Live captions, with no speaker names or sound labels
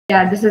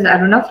Yeah, this is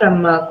Aruna from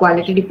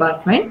Quality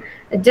Department.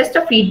 Just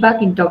a feedback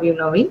interview,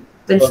 Naveen.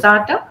 We'll Okay.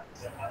 start.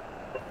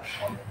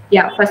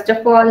 Yeah, first of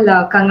all,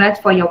 congrats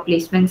for your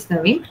placements,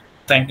 Naveen.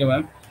 Thank you,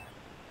 ma'am.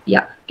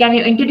 Yeah, can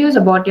you introduce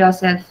about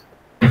yourself?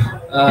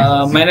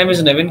 My name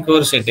is Naveen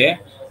City.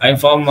 I'm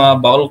from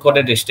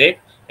Bawalkode district.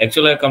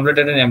 Actually, I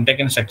completed an MTech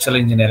in structural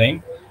engineering,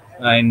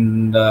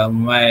 and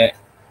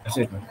that's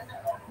it, ma'am.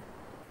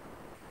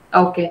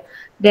 Okay.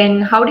 Then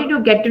how did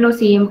you get to know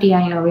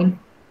CMTI, Naveen?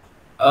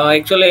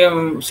 Actually,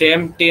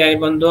 CMTI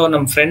ಬಂದು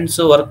ನಮ್ಮ friends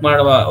work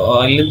ಮಾಡುವ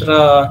ಇಲ್ಲಿಂದ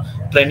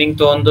training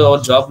ತೊಗೊಂಡು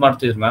ಅವ್ರು job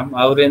ಮಾಡ್ತಿದ್ರು ma'am.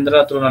 ಅವರಿಂದ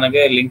through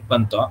ನನಗೆ link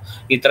ಬಂತು.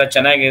 ಈ ಥರ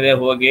ಚೆನ್ನಾಗಿದೆ,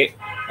 ಹೋಗಿ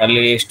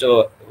ಅಲ್ಲಿ ಎಷ್ಟು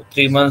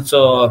 3 months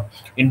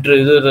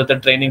ಇಂಟರ್ವ್ಯೂ ಇದು ಇರುತ್ತೆ,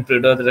 ಟ್ರೈನಿಂಗ್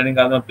ಪೀರಿಯಡ್, ಟ್ರೈನಿಂಗ್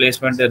ಆದ್ಮೇಲೆ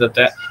ಪ್ಲೇಸ್ಮೆಂಟ್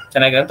ಇರುತ್ತೆ,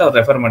 ಚೆನ್ನಾಗಿದೆ ಅಂತ ಅವ್ರು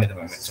ರೆಫರ್ ಮಾಡಿದ್ರು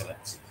ma'am. Actually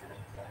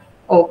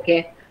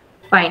Okay,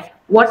 fine.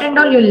 What and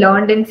all you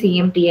learned in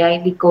CMTI,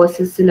 the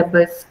courses,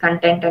 syllabus,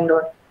 content and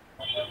all?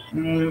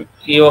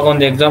 ಇವಾಗ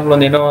ಒಂದು ಎಕ್ಸಾಂಪಲ್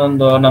ಒಂದು ಏನೋ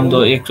ಒಂದು ನಮ್ದು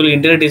ಆಕ್ಚುಲಿ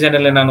ಇಂಟೀರಿಯರ್ ಡಿಸೈನ್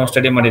ಅಲ್ಲಿ ನಾನು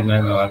ಸ್ಟಡಿ ಮಾಡಿದ್ದೆ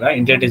ಮ್ಯಾಮ್. ಇವಾಗ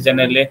ಇಂಟೀರಿಯರ್ ಡಿಸೈನ್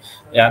ಅಲ್ಲಿ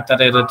ಯಾವ ತರ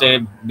ಇರುತ್ತೆ,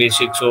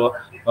 ಬೇಸಿಕ್ಸು,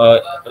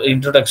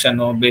 ಇಂಟ್ರೊಡಕ್ಷನ್,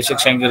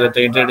 ಬೇಸಿಕ್ಸ್ ಹೆಂಗಿರುತ್ತೆ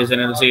ಇಂಟೀರಿಯರ್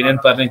ಡಿಸೈನ್ ಅಲ್ಲಿ,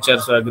 ಏನೇನು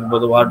ಫರ್ನಿಚರ್ಸ್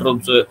ಆಗಿರ್ಬೋದು,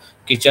 ವಾರ್ಡ್ರೂಮ್ಸ್,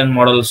 ಕಿಚನ್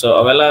ಮಾಡಲ್ಸ್,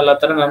 ಅವೆಲ್ಲ ಎಲ್ಲ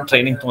ತರ ನಾನು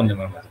ಟ್ರೈನಿಂಗ್ ತೊಗೊಂಡೆ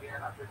ಮ್ಯಾಮ್.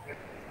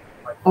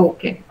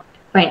 Okay,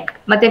 fine.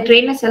 ಮತ್ತೆ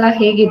ಟ್ರೈನರ್ಸ್ ಎಲ್ಲ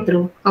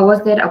ಹೇಗಿದ್ರು? How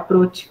was their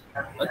approach?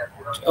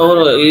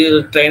 ಅವರು ಈ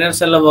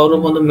ಟ್ರೈನರ್ಸ್ ಎಲ್ಲ ಅವರು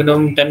ಒಂದು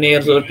ಮಿನಿಮಮ್ 10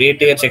 years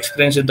 8 years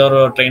ಎಕ್ಸ್ಪೀರಿಯನ್ಸ್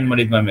ಇದ್ದವರು ಟ್ರೈನ್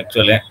ಮಾಡಿದ್ ಮ್ಯಾಮ್.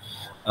 ಆಕ್ಚುಲಿ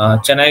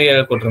ಚೆನ್ನಾಗಿ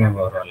ಹೇಳ್ಕೊಟ್ರು ಮ್ಯಾಮ್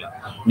ಅವರೆಲ್ಲ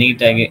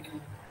ನೀಟಾಗಿ.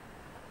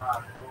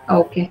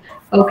 Okay,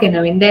 okay,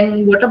 Naveen. Then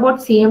what about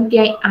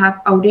CMTI app?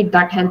 How did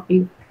that help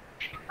you?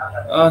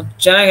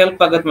 ಚೆನ್ನಾಗಿ ಹೆಲ್ಪ್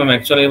ಆಗುತ್ತೆ ಮ್ಯಾಮ್.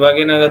 ಆಕ್ಚುಲಿ ಇವಾಗ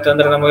ಏನಾಗುತ್ತೆ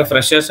ಅಂದ್ರೆ ನಮಗೆ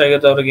ಫ್ರೆಶರ್ಸ್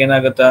ಆಗುತ್ತೆ, ಅವ್ರಿಗೆ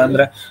ಏನಾಗುತ್ತೆ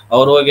ಅಂದ್ರೆ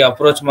ಅವ್ರು ಹೋಗಿ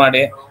ಅಪ್ರೋಚ್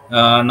ಮಾಡಿ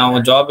ನಾವು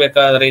ಜಾಬ್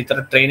ಬೇಕಾದ್ರೆ ಈ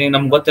ತರ ಟ್ರೈನಿಂಗ್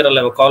ನಮ್ಗೆ ಗೊತ್ತಿರಲ್ಲ.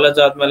 ಇವಾಗ ಕಾಲೇಜ್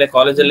ಆದ್ಮೇಲೆ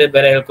ಕಾಲೇಜಲ್ಲಿ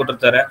ಬೇರೆ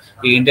ಹೇಳ್ಕೊಟ್ಟಿರ್ತಾರೆ,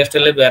 ಈ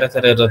ಇಂಡಸ್ಟ್ರಿಯಲ್ಲಿ ಬೇರೆ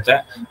ತರ ಇರುತ್ತೆ.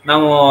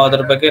 ನಾವು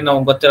ಅದ್ರ ಬಗ್ಗೆ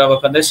ನಾವು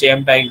ಗೊತ್ತಿರಬೇಕಂದ್ರೆ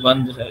CMTI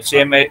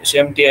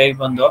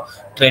ಬಂದು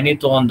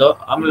ಟ್ರೈನಿಂಗ್ ತಗೊಂಡು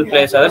ಆಮೇಲೆ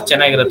ಪ್ಲೇಸ್ ಆದ್ರೆ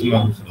ಚೆನ್ನಾಗಿರುತ್ತೆ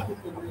ಮ್ಯಾಮ್.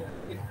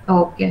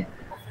 Okay.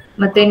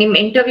 ಮತ್ತೆ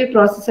ನಿಮ್ಮ ಇಂಟರ್ವ್ಯೂ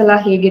ಪ್ರಾಸೆಸ್ ಎಲ್ಲ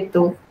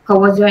ಹೇಗಿತ್ತು? How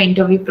was your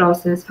interview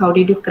process? How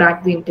did you crack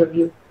the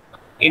interview?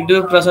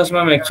 Interview process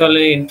ma'am,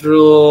 actually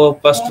interview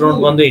first round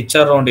ಬಂದು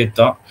HR ರೌಂಡ್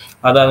ಇತ್ತು.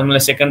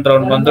 ಅದಾದ್ಮೇಲೆ ಸೆಕೆಂಡ್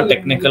ರೌಂಡ್ ಬಂದು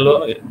ಟೆಕ್ನಿಕಲ್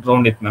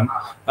ರೌಂಡ್ ಇತ್ತು ಮ್ಯಾಮ್.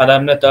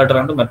 ಅದಾದ್ಮೇಲೆ ಥರ್ಡ್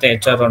ರೌಂಡ್ ಮತ್ತೆ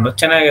HR ರೌಂಡ್.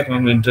 ಚೆನ್ನಾಗಿತ್ತು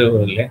ಮ್ಯಾಮ್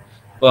ಇಂಟರ್ವ್ಯೂ ಅಲ್ಲಿ.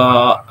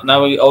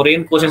 ನಾವು ಅವ್ರು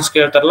ಏನ್ ಕ್ವಶನ್ಸ್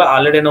ಕೇಳ್ತಾರಲ್ಲ,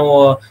 ಆಲ್ರೆಡಿ ನಾವು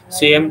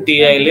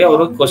CMTI ಅಲ್ಲಿ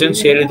ಅವರು ಕ್ವಶನ್ಸ್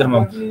ಹೇಳಿದ್ರು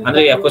ಮ್ಯಾಮ್.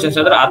 ಅಂದ್ರೆ ಯಾವ ಕ್ವಶನ್ಸ್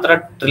ಅಂದ್ರೆ ಆ ತರ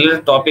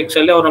ರಿಲೇಟೆಡ್ ಟಾಪಿಕ್ಸ್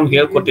ಅಲ್ಲಿ ಅವ್ರು ನಮ್ಗೆ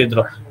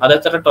ಹೇಳ್ಕೊಟ್ಟಿದ್ರು. ಅದೇ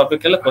ತರ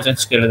ಟಾಪಿಕ್ ಎಲ್ಲ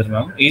ಕ್ವಶನ್ಸ್ ಕೇಳಿದ್ರು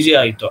ಮ್ಯಾಮ್. ಈಸಿ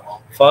ಆಯ್ತು.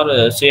 ಫಾರ್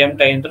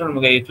CMTI ಅಂದ್ರೆ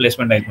ನಮಗೆ ಈ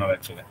ಪ್ಲೇಸ್ಮೆಂಟ್ ಆಯ್ತು ma'am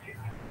actually.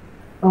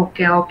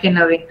 Okay, okay,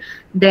 Naveen.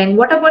 Then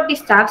what about the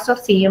staffs of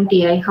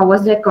CMTI? How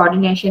was their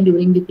coordination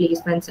during the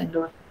placements and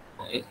all?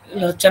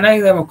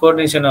 ಚೆನ್ನಾಗಿದೆ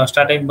ಕೋಆರ್ಡಿನೇಷನ್.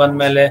 ಸ್ಟಾರ್ಟಿಂಗ್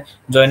ಬಂದ್ಮೇಲೆ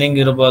ಜಾಯ್ನಿಂಗ್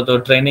ಇರ್ಬೋದು,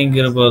 ಟ್ರೈನಿಂಗ್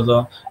ಇರ್ಬೋದು,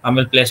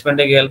 ಆಮೇಲೆ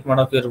ಪ್ಲೇಸ್ಮೆಂಟಿಗೆ ಹೆಲ್ಪ್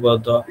ಮಾಡೋಕೆ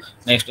ಇರ್ಬೋದು,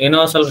 ನೆಕ್ಸ್ಟ್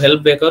ಏನೋ ಸ್ವಲ್ಪ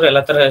ಹೆಲ್ಪ್ ಬೇಕಾದ್ರೆ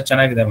ಎಲ್ಲ ತರ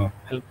ಚೆನ್ನಾಗಿದೆ ಮ್ಯಾಮ್.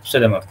 ಹೆಲ್ಪ್ಸ್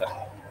ಇದೆ ಮಾಡ್ತಾರೆ.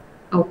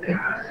 Okay.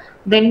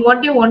 Then what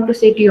do you want to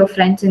say to your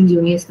friends and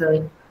juniors,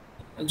 Naveen?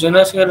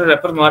 ಜೂನಿಯರ್ಸ್ಗೆ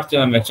refer ಮಾಡ್ತೀವಿ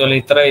ಮ್ಯಾಮ್. ಆಕ್ಚುಲಿ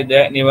ಈ ತರ ಇದೆ,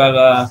 ನೀವು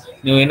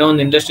ಏನೋ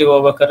ಒಂದು ಇಂಡಸ್ಟ್ರಿಗೆ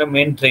ಹೋಗ್ಬೇಕಾದ್ರೆ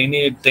ಮೇನ್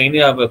ಟ್ರೈನಿ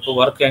ಆಗಬೇಕು.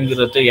 ವರ್ಕ್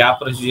ಹೆಂಗಿರುತ್ತೆ, ಯಾವ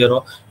ಪ್ರೊಸೀಜರು,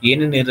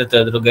 ಏನೇನು ಇರುತ್ತೆ,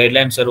 ಅದ್ರ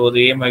ಗೈಡ್ಲೈನ್ಸ್ ಇರ್ಬೋದು,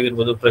 ಏಮ್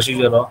ಆಗಿರ್ಬೋದು,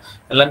 ಪ್ರೊಸೀಜರು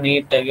ಎಲ್ಲ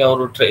ನೀಟಾಗಿ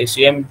ಅವರು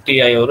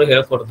CMTI ಅವರು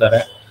ಹೇಳ್ಕೊಡ್ತಾರೆ.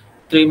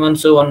 3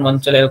 months 1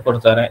 month ಅಲ್ಲಿ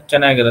ಹೇಳ್ಕೊಡ್ತಾರೆ.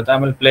 ಚೆನ್ನಾಗಿರುತ್ತೆ.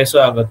 ಆಮೇಲೆ ಪ್ಲೇಸು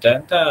ಆಗುತ್ತೆ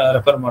ಅಂತ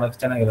ರೆಫರ್ ಮಾಡೋಕೆ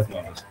ಚೆನ್ನಾಗಿರುತ್ತೆ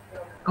ma'am.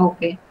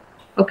 Okay.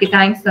 Okay,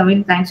 thanks,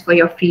 Naveen. Thanks for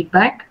your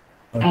feedback.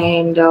 Okay.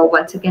 And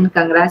once again,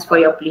 congrats for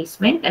your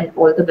placement and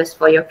all the best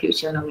for your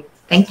future, Naveen.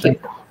 Thank you.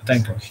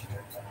 Thank you.